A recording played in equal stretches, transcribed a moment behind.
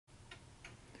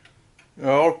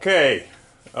Okay,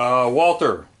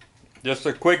 Walter, just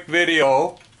a quick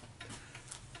video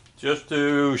just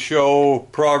to show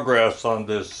progress on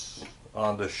this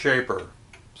shaper.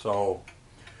 So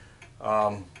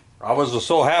I was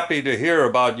so happy to hear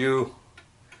about you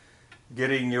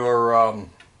getting your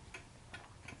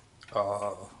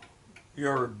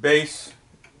base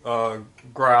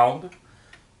ground.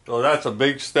 So that's a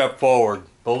big step forward,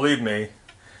 believe me.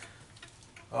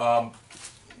 I'm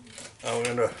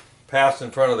going to pass in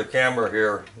front of the camera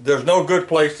here. There's no good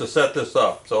place to set this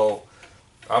up, so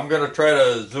I'm going to try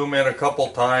to zoom in a couple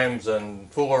times and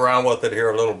fool around with it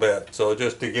here a little bit, so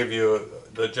just to give you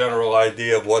the general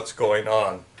idea of what's going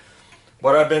on.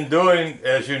 What I've been doing,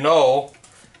 as you know,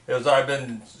 is I've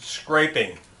been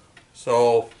scraping.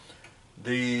 So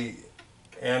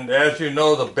and as you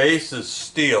know, the base is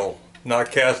steel, not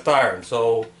cast iron,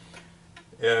 so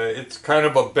it's kind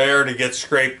of a bear to get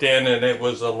scraped in, and it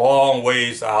was a long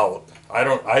ways out.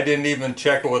 I didn't even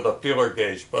check it with a feeler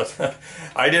gauge, but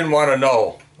I didn't want to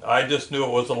know. I just knew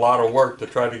it was a lot of work to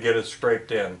try to get it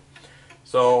scraped in.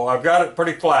 So I've got it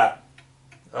pretty flat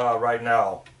right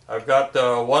now. I've got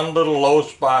one little low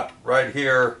spot right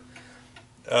here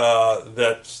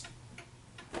that's,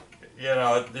 you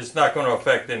know, it's not going to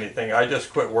affect anything. I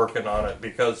just quit working on it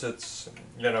because it's,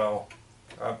 you know,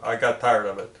 I got tired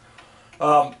of it.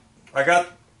 I got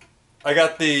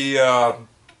the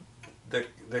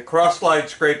cross slide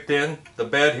scraped in. The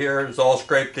bed here is all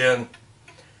scraped in,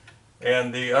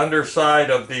 and the underside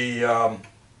of the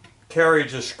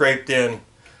carriage is scraped in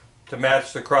to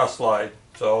match the cross slide.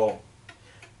 So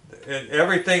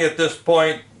everything at this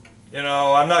point, you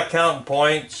know, I'm not counting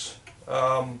points,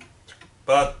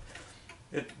 but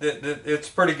it's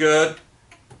pretty good.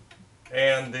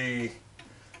 And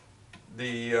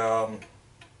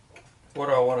what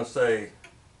do I want to say?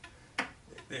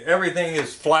 Everything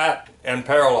is flat and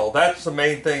parallel. That's the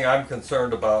main thing I'm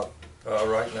concerned about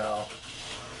right now.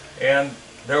 And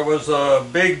there was a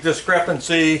big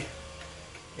discrepancy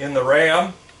in the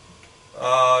Ram.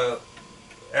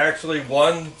 Actually,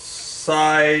 one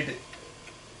side,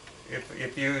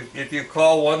 if you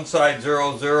call one side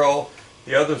 0, 0,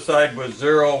 the other side was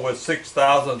 0 with 6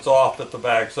 thousandths off at the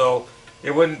back. So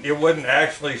it wouldn't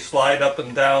actually slide up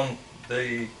and down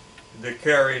the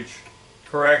carriage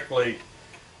correctly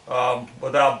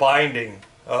without binding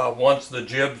once the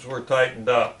jibs were tightened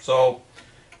up. So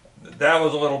that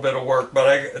was a little bit of work, but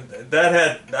I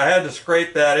had to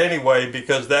scrape that anyway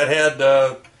because that had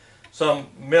some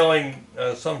milling,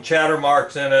 some chatter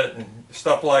marks in it and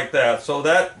stuff like that. So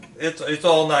that it's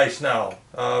all nice now.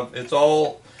 It's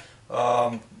all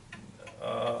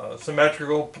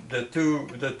symmetrical.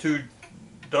 The two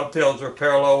dovetails are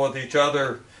parallel with each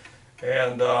other.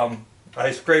 And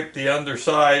I scraped the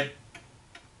underside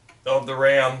of the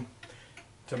Ram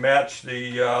to match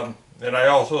the, and I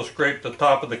also scraped the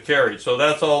top of the carriage. So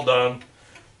that's all done.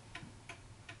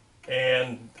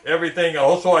 And everything,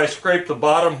 also I scraped the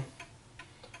bottom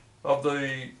of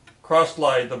the cross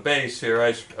slide, the base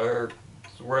here,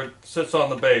 where it sits on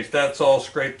the base. That's all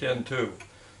scraped in too.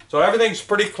 So everything's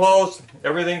pretty close,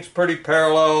 everything's pretty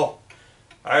parallel.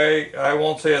 I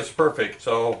won't say it's perfect,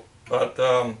 so, but,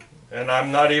 and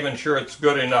I'm not even sure it's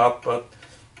good enough, but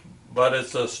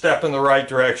it's a step in the right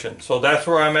direction. So that's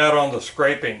where I'm at on the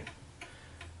scraping.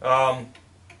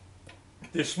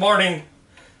 This morning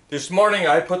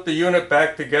I put the unit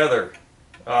back together.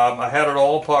 I had it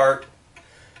all apart,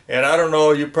 and I don't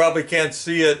know, you probably can't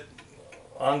see it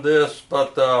on this,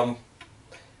 but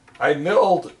I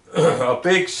milled a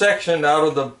big section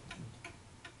out of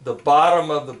the bottom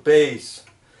of the base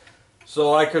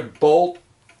so I could bolt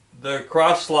the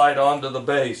cross slide onto the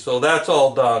base. So that's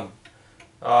all done.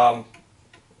 I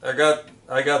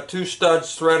got 2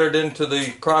 studs threaded into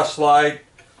the cross slide.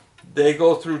 They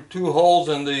go through 2 holes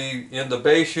in the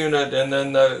base unit, and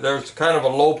then there's kind of a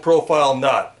low profile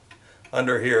nut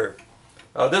under here.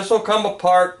 This will come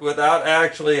apart without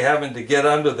actually having to get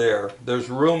under there. There's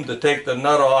room to take the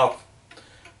nut off,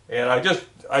 and I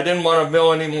didn't want to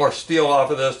mill any more steel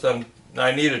off of this than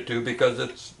I needed to because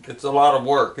it's a lot of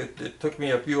work. It took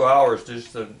me a few hours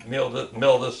just to mill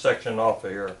this section off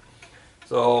of here.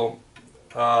 So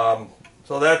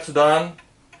so that's done.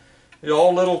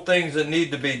 All little things that need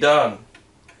to be done.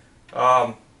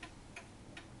 I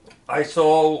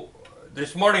saw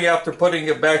this morning, after putting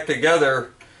it back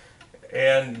together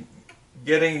and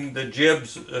getting the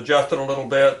jibs adjusted a little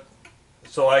bit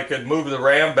so I could move the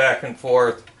Ram back and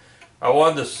forth, I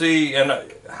wanted to see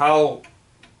how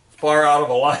far out of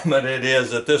alignment it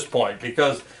is at this point,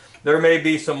 because there may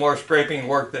be some more scraping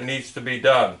work that needs to be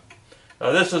done.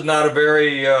 This is not a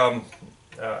very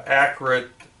accurate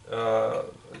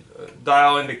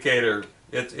dial indicator.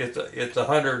 It's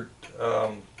 100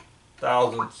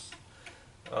 thousandths.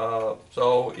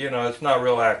 So you know, it's not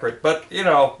real accurate, but you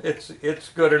know, it's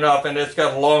good enough, and it's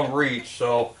got a long reach.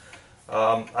 So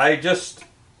I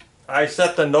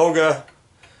set the Noga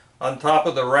on top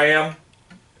of the Ram,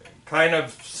 kind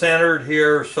of centered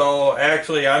here. So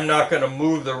actually, I'm not going to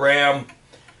move the Ram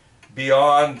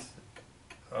beyond.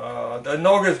 The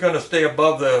Noga is going to stay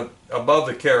above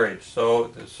the carriage.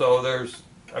 So there's,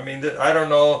 I mean, I don't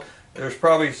know. There's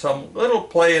probably some little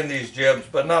play in these jibs,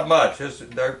 but not much.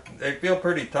 They feel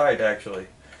pretty tight, actually.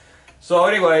 So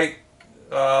anyway,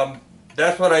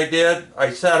 that's what I did.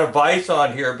 I set a vise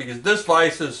on here because this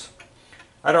vise is,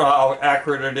 I don't know how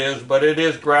accurate it is, but it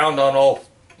is ground on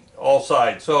all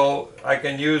sides. So I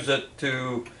can use it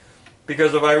to,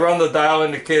 because if I run the dial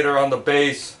indicator on the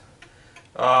base,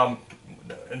 and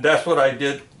that's what I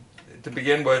did to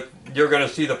begin with, you're going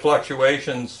to see the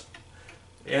fluctuations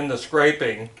in the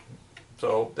scraping.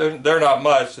 So they're not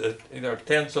much, you know,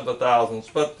 tenths of a thousandths,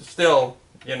 but still,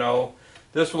 you know,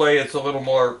 this way it's a little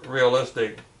more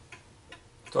realistic.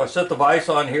 So I set the vise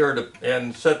on here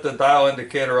and set the dial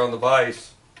indicator on the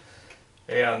vise,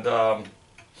 and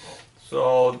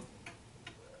so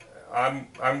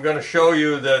I'm going to show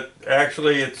you that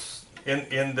actually it's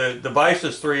in the vise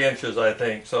is 3 inches, I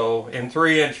think. So in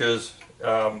 3 inches,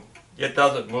 it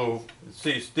doesn't move.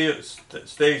 It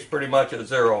stays pretty much at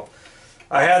 0.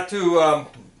 I had to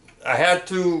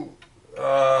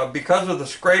because of the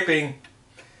scraping,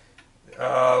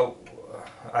 I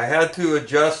had to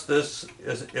adjust this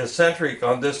eccentric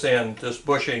on this end, this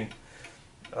bushing.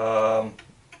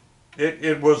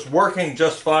 It was working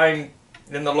just fine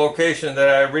in the location that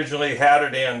I originally had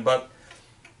it in, but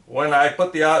when I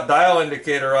put the dial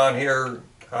indicator on here,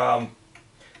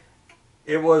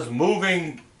 it was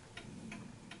moving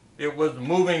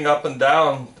up and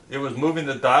down. It was moving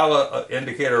the dial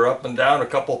indicator up and down a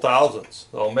couple thousandths.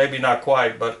 So maybe not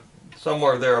quite, but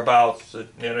somewhere thereabouts. And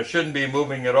it shouldn't be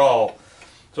moving at all.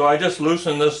 So I just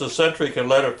loosened this eccentric and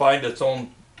let it find its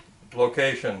own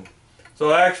location.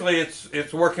 So actually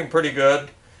it's working pretty good.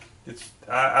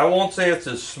 I won't say it's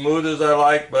as smooth as I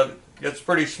like, but it's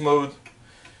pretty smooth.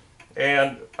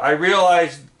 And I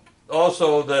realized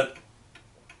also that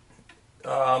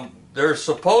there's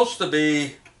supposed to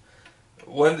be,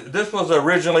 when this was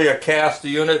originally a cast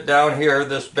unit down here,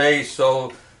 this base,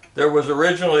 so there was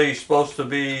originally supposed to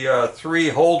be 3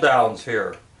 hold downs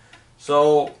here.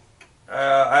 So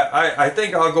I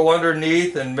think I'll go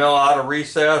underneath and mill out a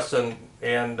recess and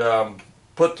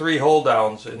put 3 hold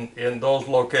downs in those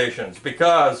locations,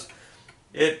 because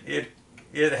it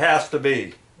has to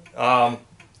be.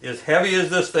 As heavy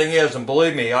as this thing is, and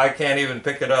believe me, I can't even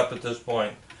pick it up at this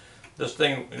point. This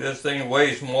thing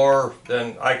weighs more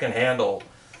than I can handle.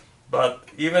 But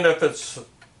even if it's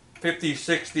 50,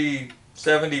 60,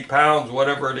 70 pounds,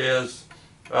 whatever it is,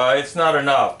 it's not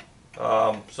enough.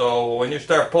 So when you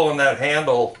start pulling that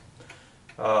handle,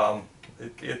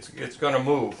 it's going to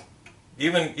move.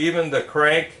 Even the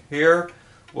crank here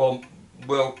will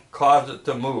cause it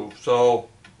to move. So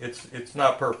it's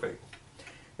not perfect.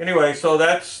 Anyway, so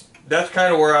that's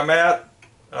kind of where I'm at.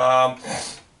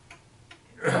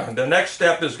 The next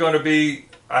step is going to be,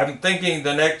 I'm thinking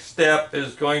the next step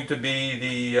is going to be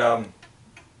the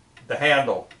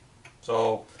handle.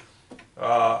 So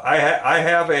I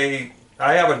have a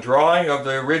drawing of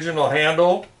the original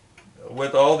handle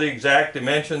with all the exact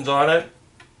dimensions on it.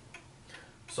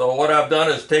 So what I've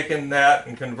done is taken that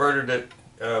and converted it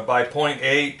by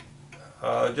 0.8,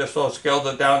 just so I scaled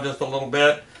it down just a little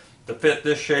bit to fit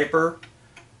this shaper.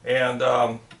 And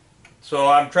so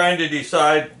I'm trying to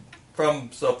decide from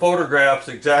the photographs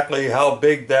exactly how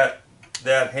big that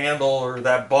handle or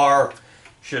that bar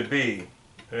should be.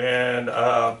 And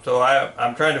so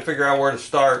I'm trying to figure out where to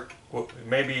start.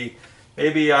 Maybe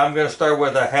I'm going to start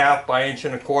with a 1/2 by 1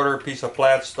 1/4 piece of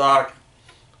flat stock,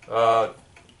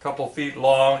 couple feet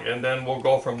long, and then we'll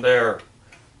go from there.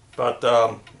 But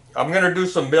I'm going to do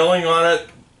some milling on it,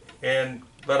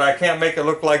 but I can't make it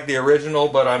look like the original,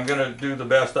 but I'm going to do the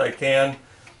best I can.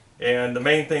 And the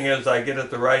main thing is I get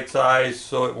it the right size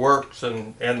so it works,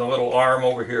 and the little arm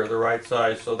over here the right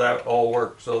size, so that all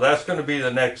works. So that's going to be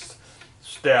the next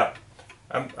step.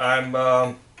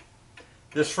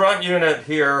 This front unit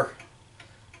here,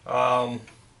 I've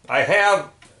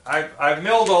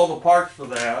milled all the parts for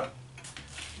that.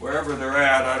 Wherever they're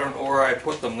at, I don't know where I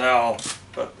put them now,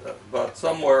 but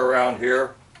somewhere around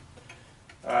here,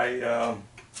 I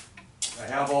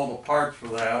have all the parts for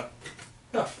that.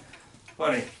 Huh,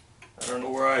 funny, I don't know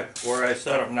where I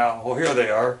set them now. Oh, here they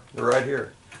are. They're right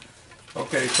here.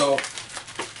 Okay, so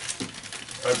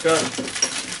I've got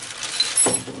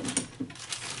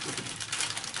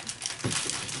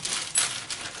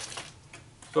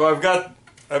So I've got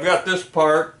this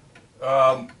part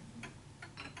and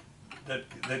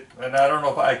I don't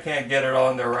know if I can't get it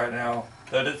on there right now.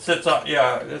 That it sits on.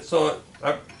 Yeah, this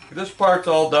part's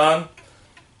all done.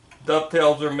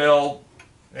 Dovetails are milled,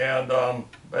 and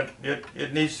but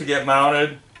it needs to get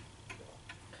mounted.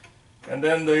 And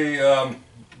then the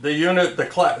unit,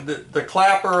 the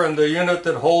clapper and the unit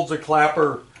that holds the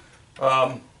clapper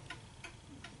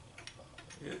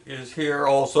is here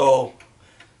also.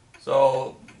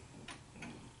 So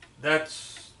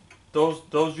that's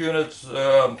those units.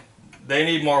 They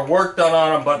need more work done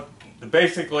on them, but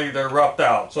basically they're roughed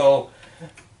out. So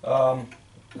I'm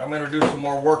going to do some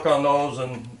more work on those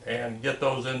and get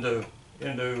those into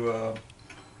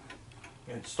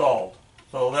installed.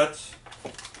 So that's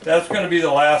going to be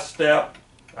the last step.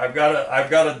 I've got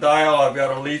a dial, I've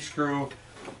got a lead screw,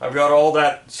 I've got all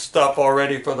that stuff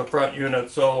already for the front unit.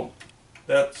 So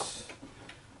that's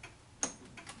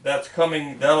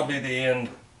coming. That'll be the end.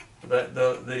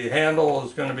 The handle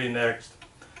is going to be next.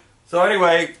 So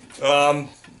anyway, I'm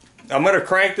going to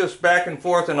crank this back and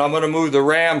forth, and I'm going to move the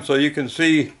ram so you can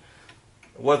see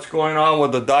what's going on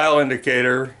with the dial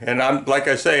indicator. And like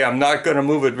I say, I'm not going to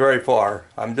move it very far.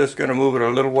 I'm just going to move it a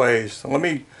little ways. So let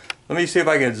me see if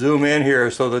I can zoom in here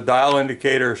so the dial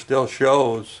indicator still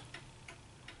shows.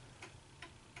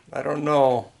 I don't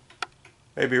know.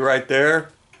 Maybe right there.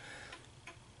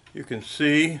 You can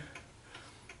see.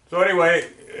 So anyway,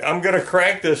 I'm going to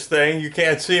crank this thing. You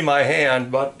can't see my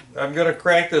hand, but I'm going to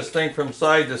crank this thing from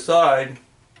side to side.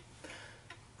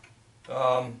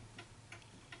 And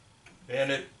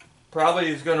it probably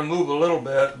is going to move a little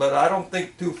bit, but I don't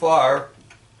think too far.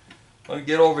 Let me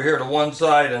get over here to one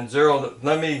side and zero.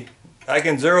 I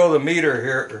can zero the meter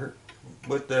here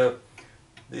with the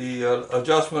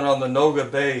adjustment on the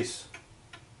Noga base.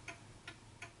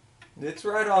 It's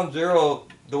right on zero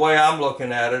the way I'm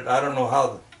looking at it. I don't know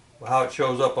how it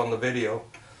shows up on the video.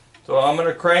 So I'm going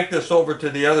to crank this over to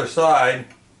the other side.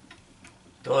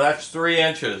 So that's 3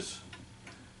 inches.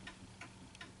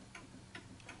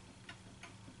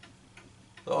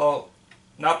 So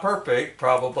not perfect,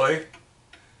 probably.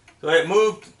 So it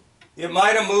might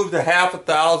have moved a 1/2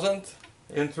 thousandth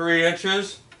in 3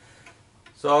 inches.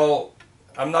 So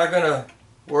I'm not going to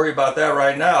worry about that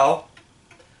right now.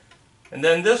 And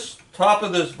then this top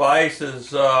of this vise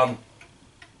is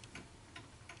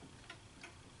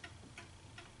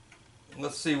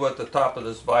let's see what the top of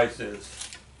this vise is.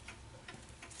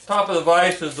 Top of the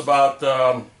vise is about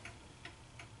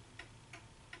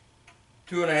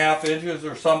 2.5 inches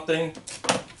or something.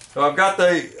 So I've got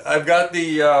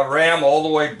the ram all the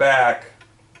way back.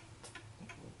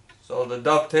 So the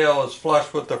dovetail is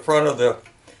flush with the front of the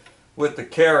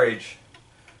carriage.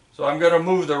 So I'm going to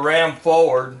move the ram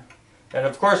forward, and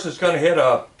of course it's going to hit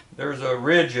there's a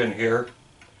ridge in here,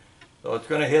 so it's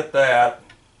going to hit that.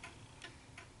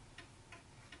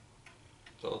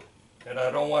 So, and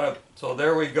I don't want to, so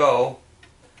there we go.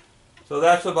 So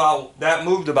that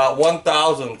moved about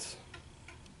 1/1000th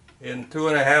in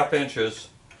 2.5 inches.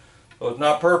 So it's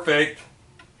not perfect,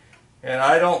 and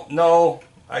I don't know,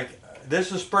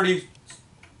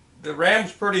 the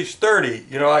ram's pretty sturdy.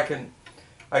 You know, I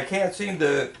can't seem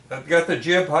to, I've got the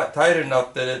jib tight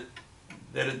enough that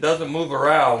it doesn't move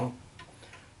around.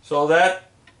 So that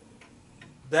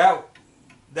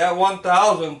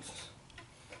 1/1000th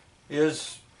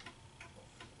is,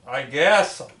 I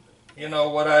guess, you know,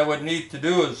 what I would need to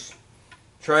do is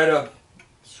try to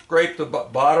scrape the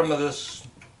bottom of this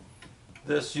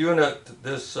unit,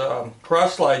 this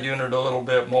cross slide unit a little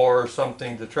bit more or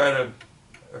something to try to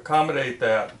accommodate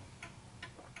that.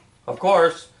 Of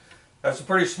course, that's a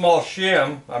pretty small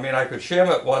shim. I mean, I could shim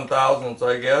it 1/1000th,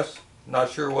 I guess.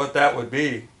 Not sure what that would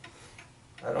be.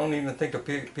 I don't even think a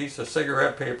piece of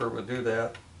cigarette paper would do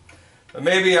that. But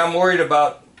maybe I'm worried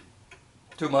about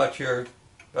too much here.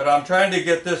 But I'm trying to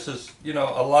get this as, you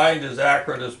know, aligned as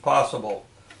accurate as possible.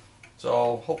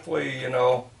 So hopefully, you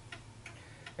know,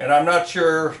 and I'm not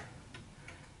sure,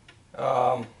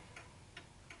 well,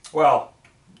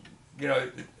 you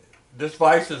know, this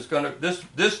vise is going to,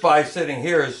 this vise sitting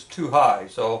here is too high.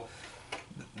 So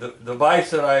the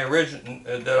vise that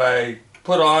I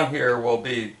put on here will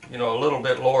be, you know, a little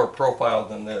bit lower profile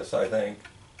than this, I think.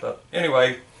 But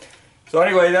anyway,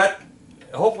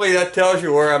 hopefully that tells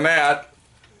you where I'm at.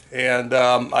 And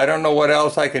I don't know what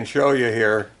else I can show you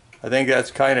here. I think that's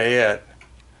kind of it.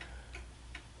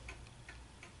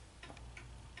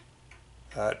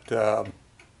 But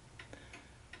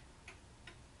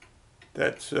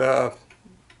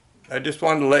I just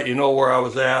wanted to let you know where I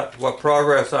was at, what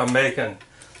progress I'm making.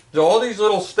 So all these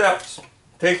little steps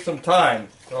take some time.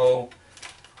 So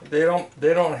they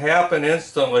don't happen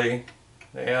instantly.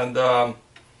 and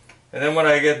then when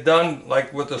I get done,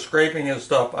 like with the scraping and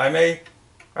stuff, I may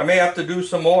have to do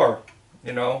some more,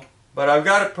 you know. But I've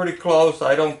got it pretty close.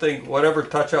 I don't think whatever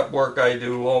touch-up work I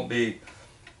do won't be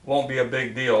a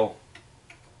big deal.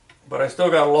 But I still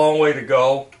got a long way to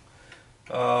go.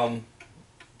 I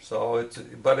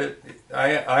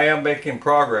am making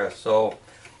progress. So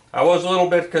I was a little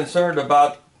bit concerned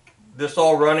about this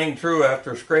all running through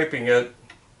after scraping it,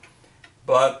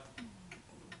 but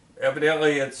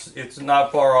evidently it's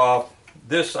not far off.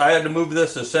 This, I had to move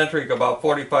this eccentric about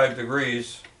 45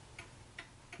 degrees.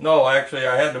 No, actually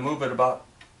I had to move it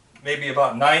maybe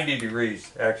about 90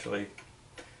 degrees actually.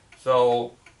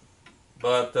 So,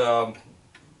 but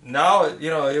now, you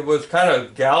know, it was kind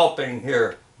of galloping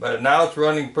here, but now it's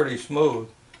running pretty smooth.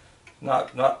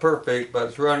 Not perfect, but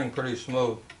it's running pretty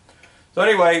smooth. So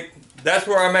anyway, that's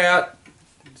where I'm at.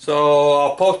 So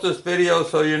I'll post this video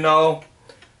so you know.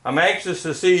 I'm anxious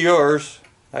to see yours.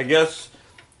 I guess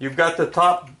you've got the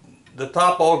top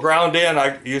all ground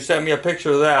in. You sent me a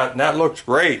picture of that, and that looks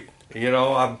great. You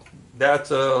know,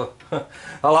 that's a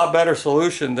a lot better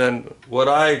solution than what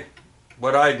I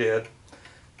did.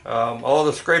 All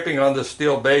the scraping on the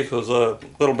steel base was a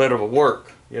little bit of a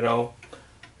work, you know,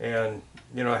 and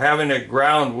you know, having it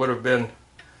ground would have been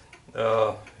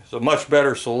it's a much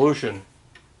better solution.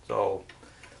 So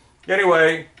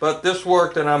anyway, but this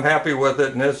worked and I'm happy with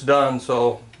it, and it's done,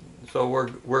 so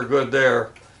we're good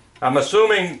there. I'm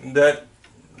assuming that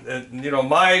you know,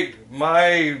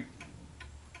 my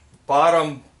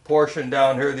bottom portion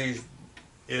down here,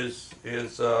 is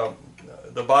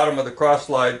the bottom of the cross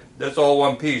slide. That's all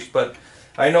one piece, but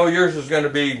I know yours is going to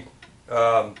be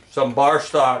some bar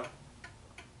stock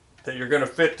that you're going to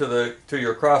fit to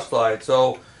your cross slide.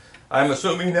 So I'm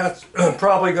assuming that's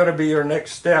probably going to be your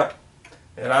next step.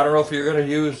 And I don't know if you're going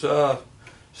to use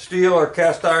steel or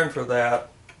cast iron for that.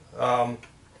 I'm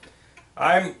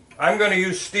going to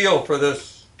use steel for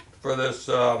this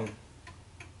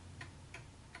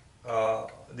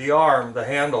the arm, the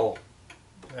handle.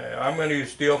 I'm going to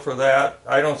use steel for that.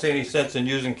 I don't see any sense in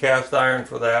using cast iron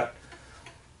for that.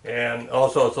 And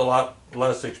also, it's a lot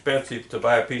less expensive to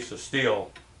buy a piece of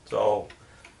steel. So,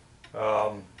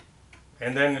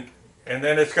 and then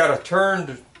it's got a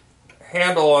turned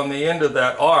handle on the end of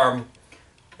that arm,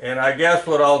 and I guess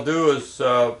what I'll do is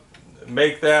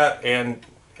make that and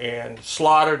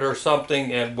slot it or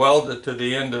something and weld it to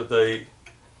the end of the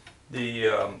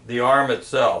arm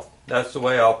itself. That's the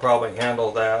way I'll probably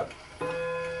handle that.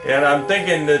 And I'm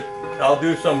thinking that I'll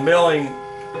do some milling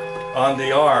on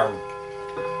the arm.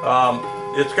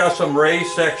 It's got some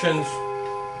raised sections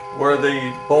where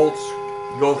the bolts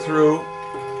go through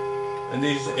in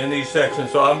these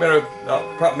sections, so I'm going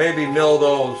to maybe mill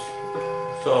those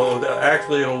so that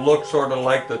actually it'll look sort of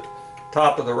like the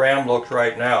top of the Ram looks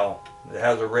right now. It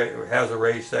has a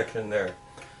raised section there.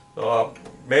 So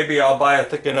maybe I'll buy a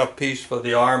thick enough piece for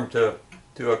the arm to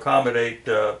accommodate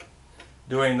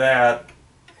doing that,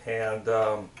 and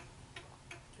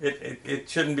it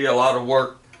shouldn't be a lot of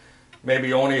work.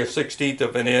 Maybe only a 1/16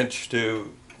 of an inch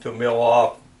to mill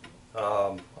off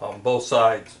on both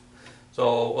sides.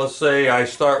 So let's say I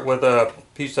start with a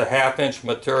piece of 1/2 inch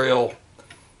material.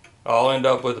 I'll end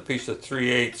up with a piece of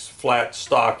 3/8 flat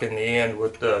stock in the end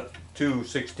with the 2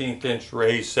 1/16 inch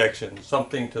raised sections,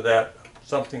 something to that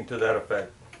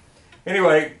effect.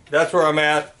 Anyway, that's where I'm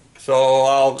at. So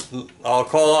I'll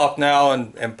call off now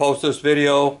and post this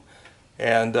video,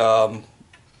 and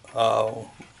I'll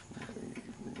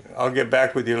get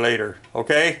back with you later.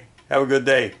 Okay? Have a good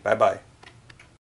day. Bye-bye.